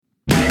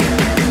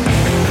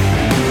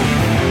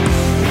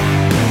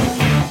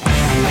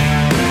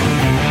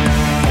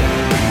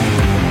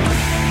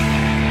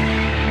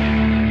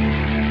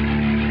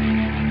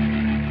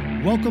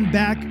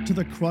Welcome back to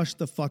the Crush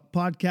the Fuck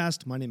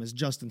podcast. My name is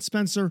Justin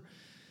Spencer.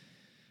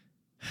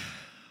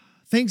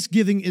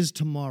 Thanksgiving is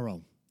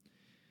tomorrow.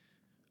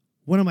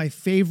 One of my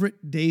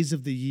favorite days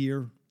of the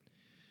year.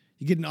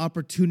 You get an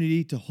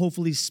opportunity to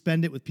hopefully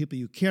spend it with people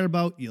you care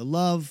about, you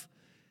love,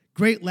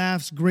 great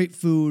laughs, great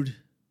food,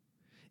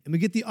 and we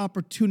get the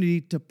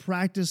opportunity to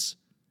practice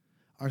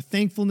our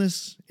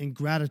thankfulness and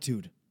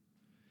gratitude.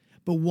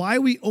 But why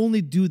we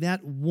only do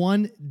that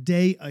one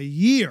day a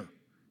year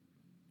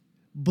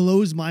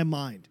blows my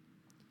mind.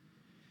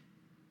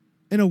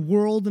 In a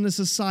world and a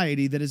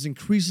society that is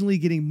increasingly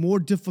getting more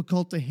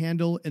difficult to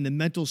handle and the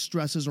mental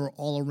stresses are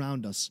all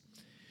around us,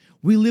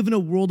 we live in a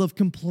world of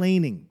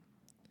complaining.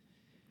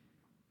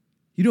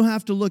 You don't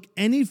have to look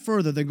any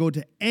further than go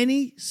to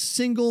any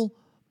single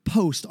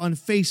post on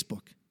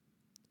Facebook.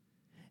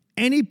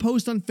 Any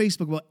post on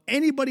Facebook about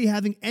anybody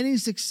having any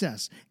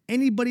success,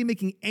 anybody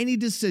making any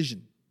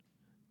decision,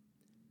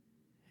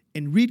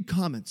 and read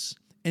comments,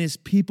 and it's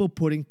people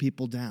putting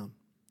people down.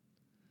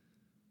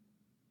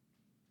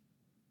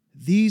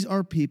 These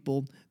are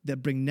people that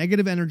bring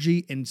negative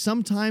energy, and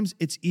sometimes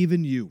it's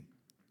even you.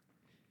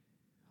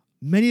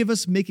 Many of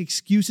us make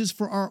excuses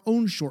for our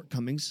own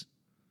shortcomings,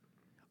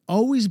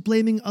 always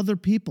blaming other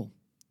people.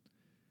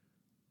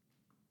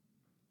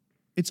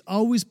 It's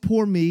always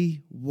poor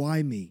me,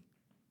 why me?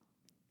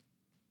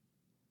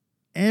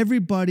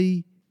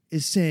 Everybody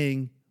is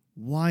saying,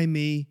 why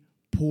me,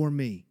 poor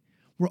me.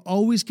 We're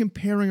always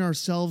comparing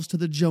ourselves to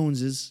the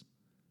Joneses,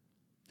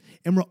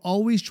 and we're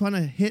always trying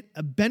to hit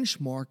a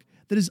benchmark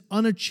that is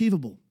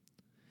unachievable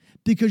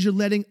because you're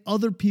letting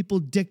other people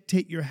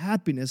dictate your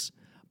happiness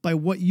by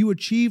what you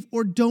achieve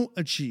or don't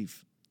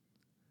achieve.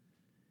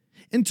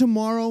 And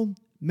tomorrow,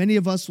 many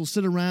of us will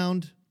sit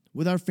around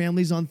with our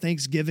families on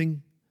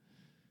Thanksgiving,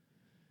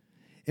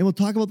 and we'll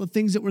talk about the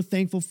things that we're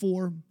thankful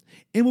for,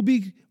 and we'll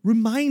be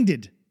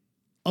reminded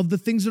of the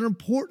things that are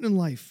important in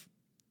life.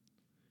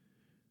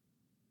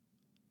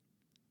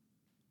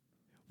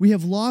 We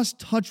have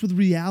lost touch with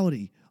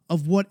reality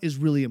of what is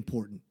really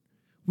important.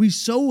 We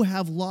so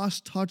have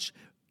lost touch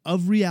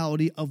of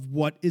reality of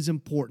what is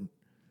important.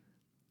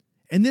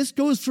 And this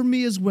goes for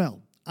me as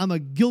well. I'm a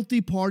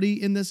guilty party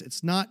in this.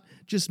 It's not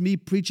just me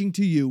preaching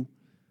to you.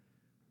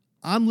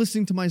 I'm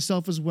listening to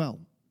myself as well.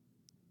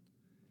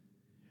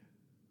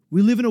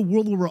 We live in a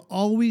world where we're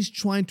always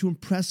trying to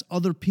impress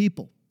other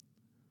people.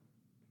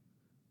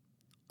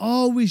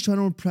 Always trying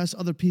to impress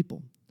other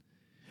people.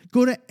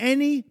 Go to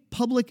any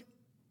public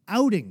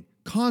outing,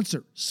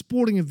 concert,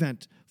 sporting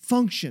event,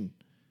 function,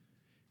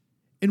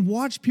 and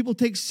watch people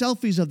take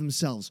selfies of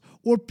themselves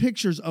or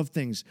pictures of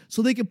things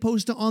so they can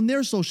post it on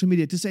their social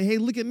media to say, hey,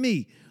 look at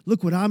me.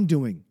 Look what I'm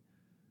doing.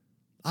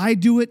 I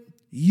do it.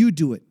 You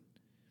do it.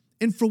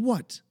 And for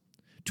what?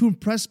 To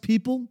impress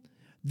people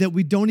that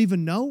we don't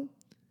even know?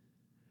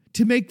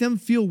 To make them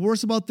feel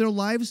worse about their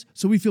lives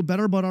so we feel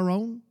better about our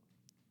own?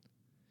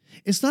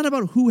 It's not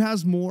about who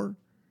has more.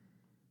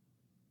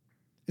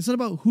 It's not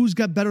about who's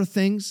got better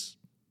things.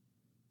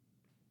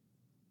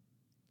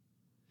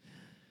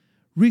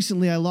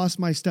 Recently, I lost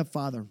my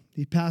stepfather.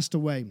 He passed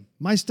away.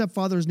 My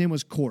stepfather's name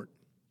was Court.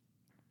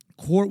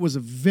 Court was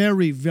a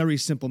very, very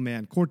simple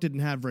man. Court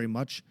didn't have very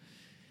much.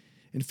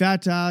 In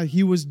fact,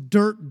 he was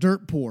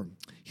dirt poor.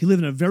 He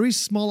lived in a very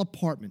small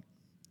apartment.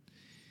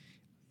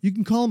 You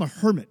can call him a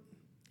hermit.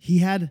 He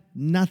had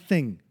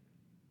nothing.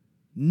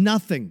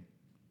 Nothing.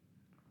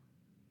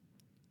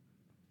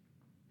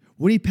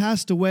 When he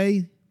passed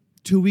away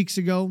 2 weeks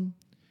ago,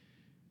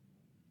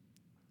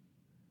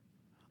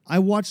 I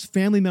watched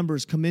family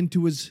members come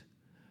into his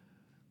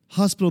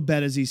hospital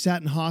bed as he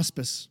sat in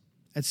hospice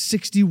at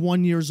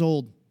 61 years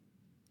old.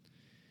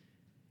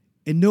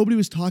 And nobody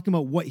was talking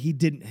about what he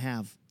didn't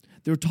have.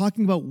 They were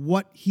talking about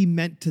what he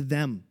meant to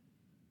them.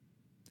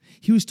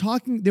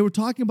 They were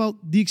talking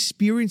about the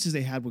experiences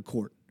they had with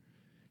Court,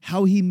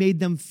 how he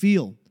made them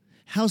feel,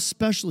 how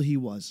special he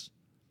was.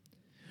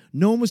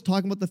 No one was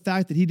talking about the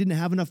fact that he didn't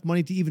have enough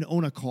money to even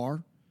own a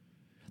car,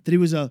 that he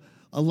was a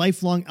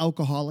lifelong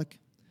alcoholic,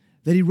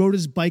 that he rode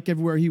his bike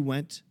everywhere he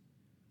went.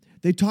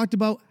 They talked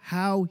about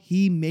how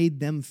he made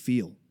them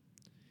feel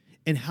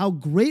and how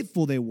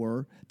grateful they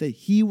were that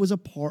he was a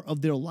part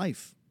of their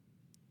life.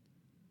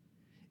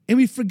 And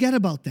we forget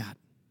about that.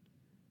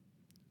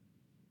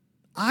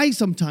 I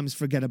sometimes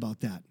forget about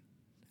that.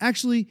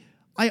 Actually,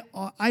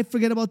 I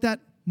forget about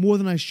that more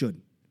than I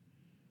should.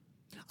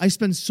 I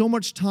spend so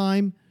much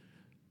time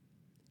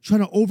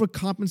trying to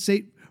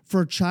overcompensate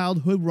for a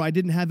childhood where I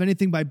didn't have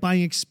anything by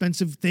buying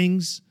expensive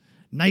things,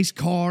 nice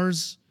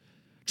cars,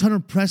 trying to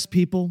impress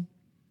people.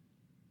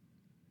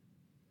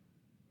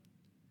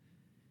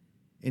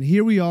 And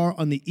here we are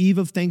on the eve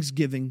of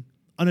Thanksgiving,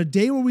 on a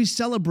day where we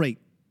celebrate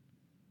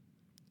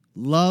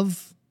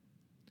love,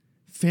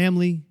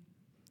 family,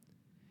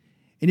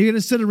 and you're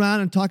going to sit around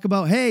and talk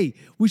about, hey,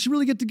 we should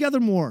really get together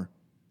more.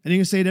 And you're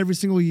going to say it every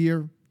single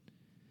year.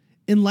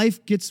 And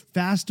life gets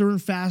faster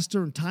and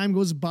faster, and time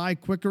goes by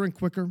quicker and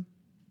quicker.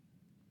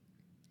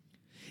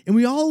 And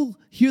we all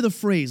hear the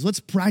phrase, let's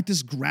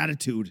practice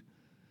gratitude.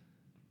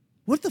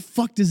 What the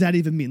fuck does that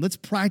even mean? Let's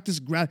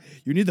practice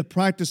You need to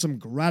practice some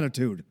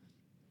gratitude.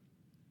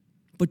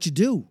 But you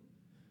do.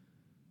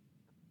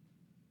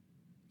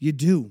 You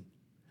do.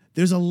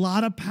 There's a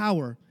lot of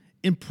power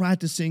in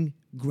practicing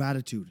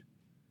gratitude.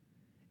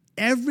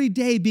 Every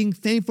day being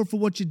thankful for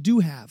what you do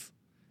have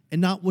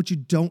and not what you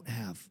don't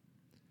have.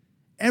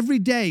 Every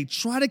day,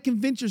 try to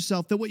convince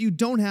yourself that what you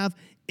don't have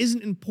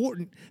isn't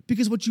important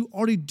because what you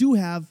already do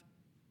have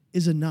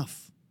is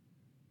enough.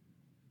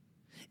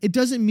 It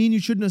doesn't mean you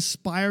shouldn't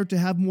aspire to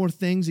have more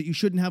things, that you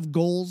shouldn't have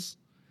goals.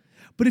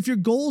 But if your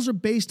goals are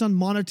based on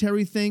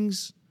monetary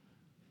things,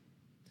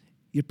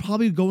 you're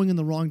probably going in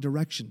the wrong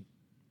direction.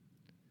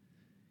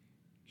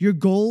 Your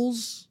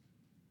goals,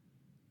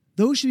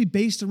 those should be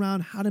based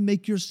around how to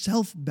make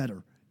yourself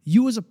better.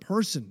 You as a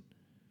person.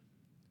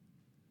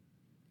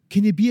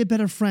 Can you be a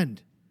better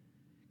friend?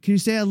 Can you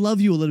say, I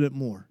love you a little bit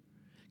more?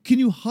 Can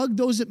you hug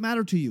those that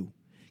matter to you?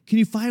 Can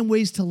you find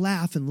ways to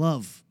laugh and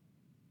love?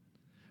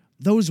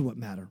 Those are what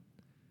matter.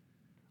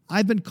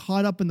 I've been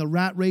caught up in the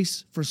rat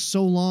race for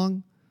so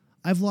long,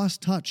 I've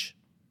lost touch.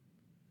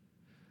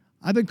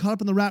 I've been caught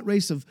up in the rat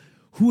race of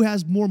who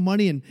has more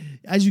money, and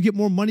as you get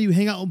more money, you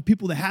hang out with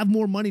people that have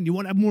more money, and you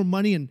want to have more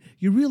money, and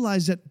you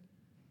realize that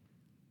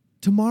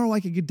tomorrow I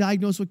could get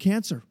diagnosed with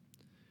cancer.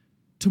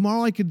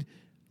 Tomorrow I could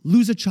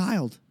lose a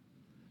child.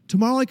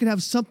 Tomorrow I could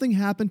have something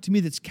happen to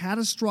me that's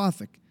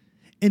catastrophic.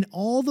 And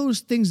all those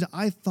things that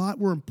I thought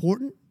were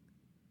important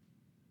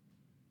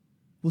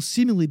will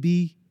seemingly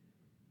be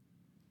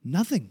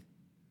nothing.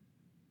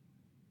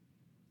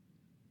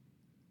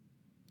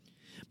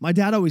 My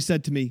dad always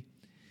said to me,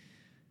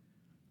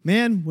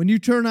 man, when you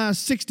turn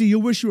 60,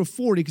 you'll wish you were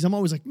 40, because I'm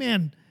always like,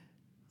 man,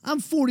 I'm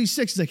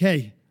 46. He's like,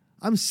 hey,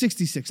 I'm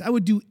 66. I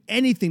would do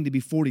anything to be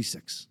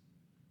 46.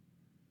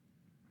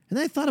 And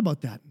I thought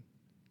about that.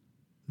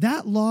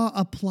 That law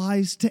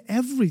applies to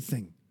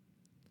everything.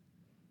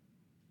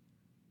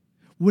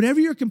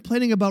 Whatever you're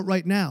complaining about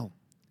right now,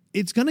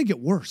 it's going to get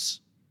worse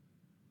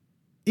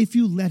if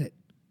you let it.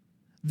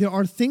 There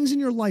are things in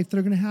your life that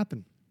are going to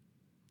happen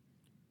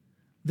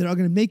that are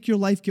going to make your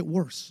life get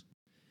worse.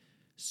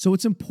 So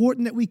it's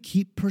important that we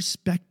keep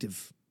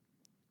perspective,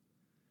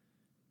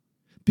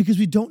 because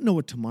we don't know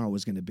what tomorrow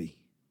is going to be,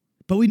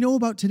 but we know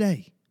about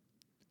today.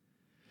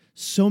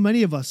 So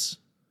many of us,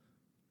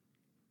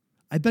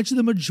 I bet you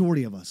the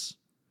majority of us,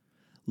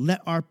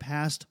 let our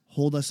past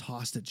hold us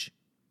hostage.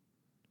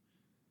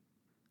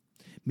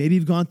 Maybe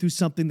you've gone through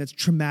something that's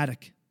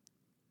traumatic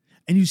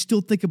and you still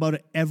think about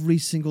it every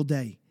single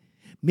day.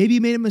 Maybe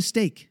you made a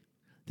mistake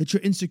that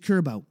you're insecure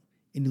about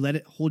and you let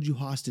it hold you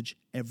hostage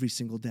every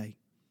single day.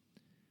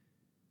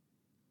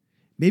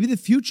 Maybe the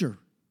future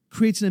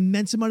creates an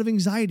immense amount of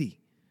anxiety.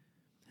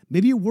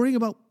 Maybe you're worrying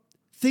about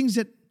things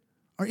that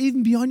are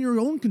even beyond your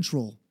own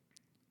control.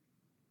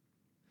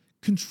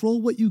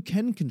 Control what you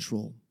can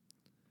control.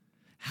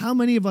 How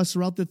many of us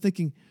are out there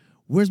thinking,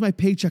 where's my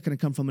paycheck going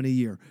to come from in a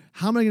year?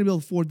 How am I going to be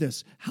able to afford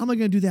this? How am I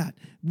going to do that?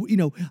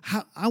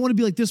 I want to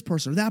be like this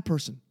person or that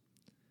person.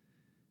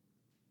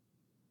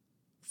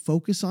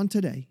 Focus on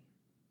today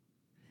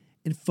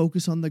and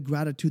focus on the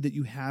gratitude that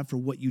you have for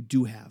what you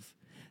do have.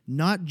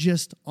 Not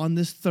just on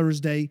this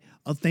Thursday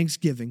of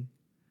Thanksgiving.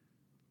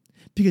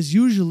 Because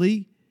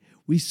usually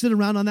we sit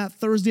around on that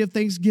Thursday of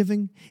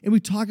Thanksgiving and we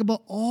talk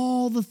about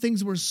all the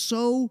things we're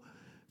so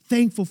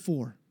thankful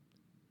for.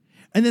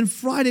 And then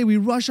Friday, we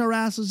rush our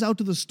asses out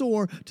to the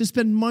store to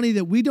spend money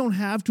that we don't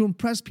have to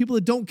impress people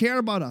that don't care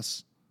about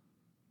us.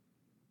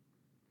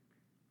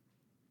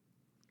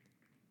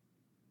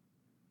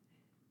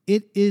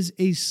 It is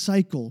a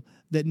cycle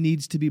that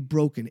needs to be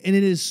broken. And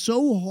it is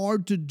so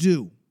hard to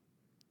do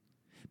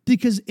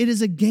because it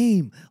is a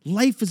game.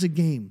 Life is a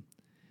game.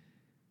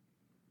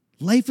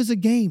 Life is a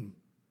game.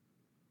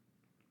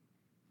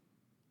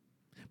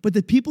 But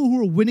the people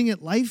who are winning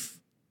at life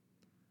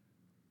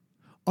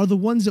are the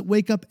ones that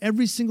wake up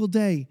every single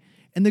day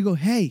and they go,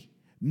 hey,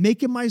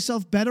 making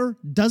myself better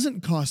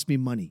doesn't cost me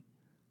money.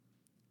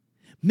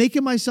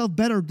 Making myself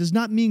better does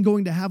not mean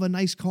going to have a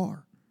nice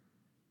car.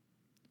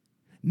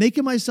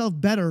 Making myself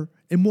better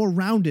and more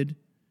rounded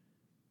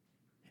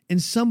and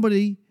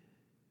somebody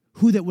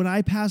who that when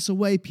I pass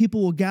away,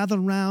 people will gather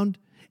around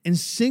and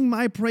sing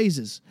my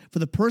praises for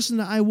the person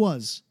that I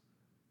was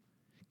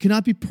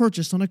cannot be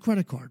purchased on a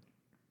credit card.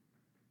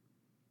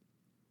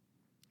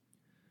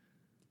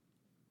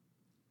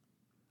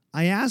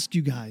 I ask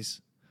you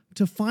guys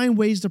to find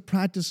ways to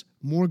practice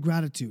more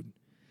gratitude.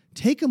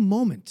 Take a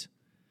moment.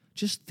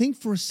 Just think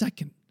for a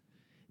second.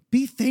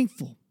 Be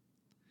thankful.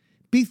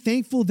 Be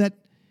thankful that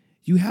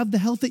you have the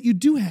health that you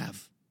do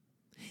have.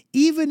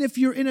 Even if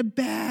you're in a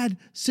bad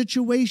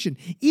situation,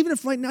 even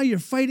if right now you're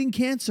fighting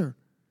cancer.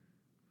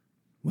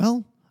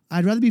 Well,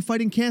 I'd rather be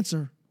fighting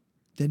cancer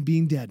than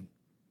being dead.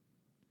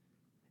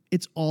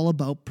 It's all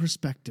about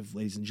perspective,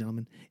 ladies and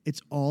gentlemen.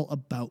 It's all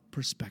about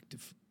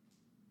perspective.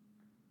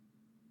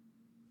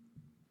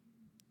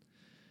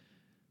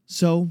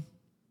 So,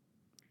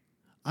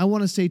 I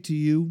want to say to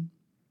you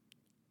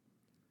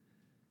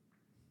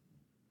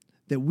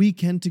that we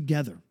can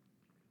together,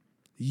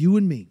 you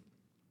and me,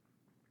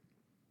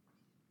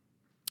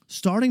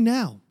 starting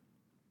now,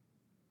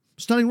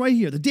 starting right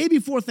here, the day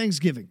before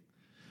Thanksgiving,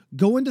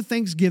 go into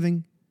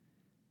Thanksgiving,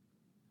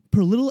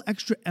 put a little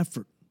extra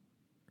effort,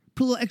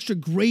 put a little extra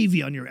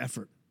gravy on your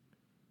effort.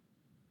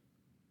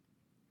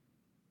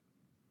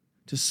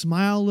 To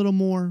smile a little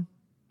more,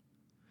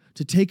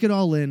 to take it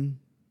all in,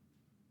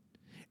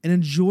 and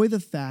enjoy the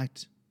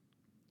fact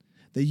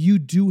that you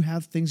do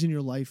have things in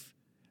your life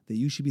that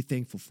you should be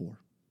thankful for.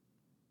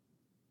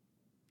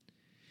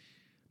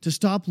 To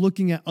stop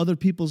looking at other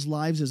people's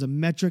lives as a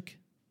metric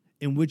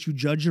in which you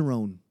judge your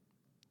own.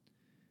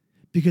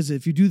 Because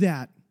if you do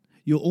that,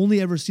 you'll only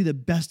ever see the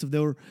best of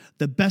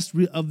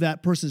that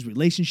person's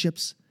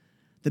relationships,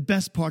 the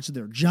best parts of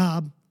their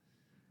job,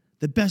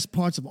 the best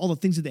parts of all the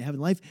things that they have in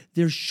life.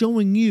 They're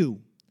showing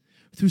you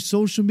through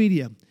social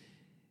media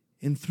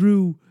and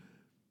through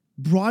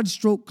broad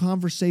stroke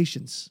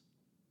conversations,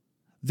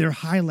 their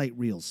highlight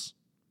reels.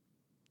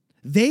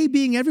 They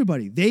being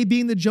everybody, they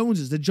being the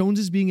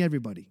Joneses being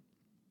everybody.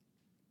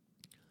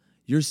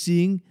 You're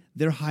seeing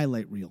their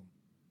highlight reel.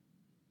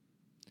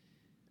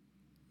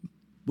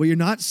 What you're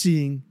not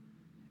seeing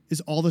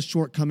is all the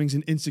shortcomings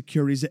and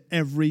insecurities that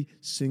every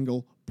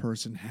single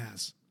person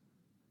has.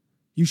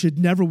 You should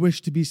never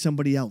wish to be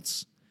somebody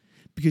else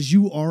because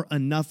you are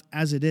enough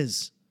as it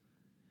is.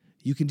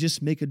 You can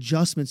just make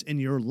adjustments in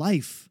your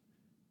life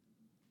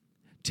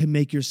to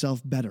make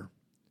yourself better.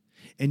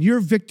 And your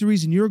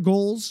victories and your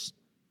goals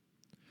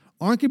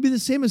aren't going to be the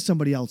same as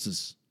somebody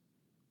else's.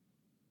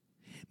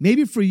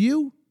 Maybe for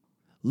you,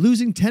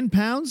 losing 10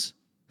 pounds,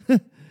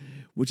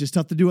 which is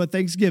tough to do at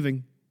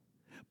Thanksgiving,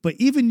 but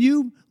even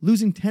you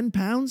losing 10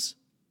 pounds,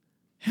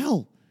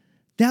 hell,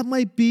 that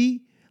might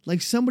be like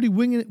somebody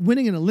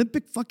winning an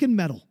Olympic fucking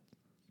medal.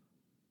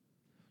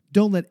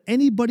 Don't let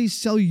anybody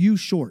sell you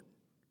short.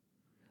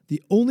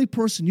 The only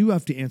person you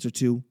have to answer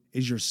to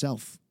is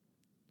yourself.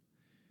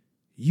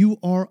 You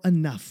are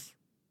enough.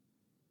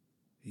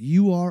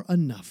 You are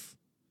enough.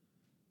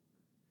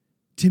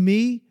 To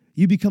me,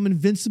 you become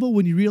invincible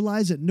when you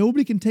realize that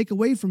nobody can take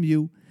away from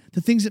you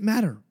the things that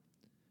matter.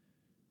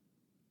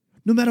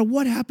 No matter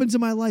what happens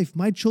in my life,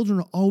 my children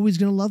are always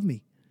going to love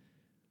me.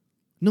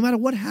 No matter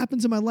what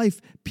happens in my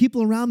life,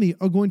 people around me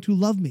are going to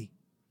love me.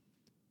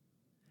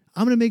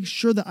 I'm going to make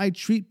sure that I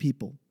treat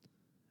people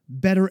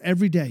better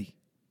every day.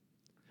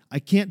 I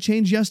can't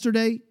change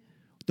yesterday,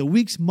 the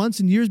weeks, months,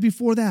 and years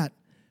before that,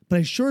 but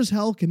I sure as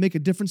hell can make a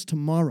difference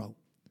tomorrow.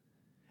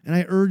 And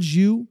I urge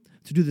you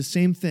to do the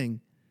same thing,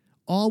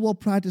 all while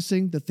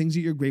practicing the things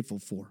that you're grateful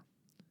for.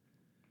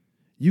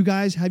 You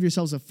guys have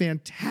yourselves a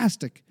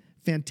fantastic,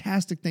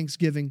 fantastic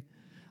Thanksgiving.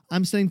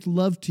 I'm sending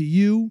love to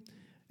you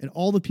and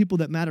all the people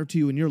that matter to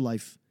you in your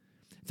life.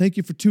 Thank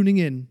you for tuning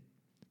in.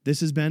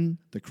 This has been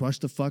the Crush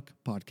the Fuck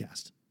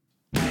Podcast.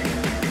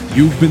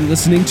 You've been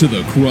listening to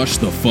the Crush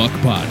the Fuck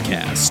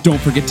Podcast.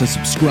 Don't forget to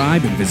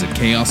subscribe and visit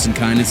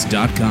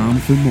chaosandkindness.com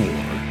for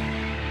more.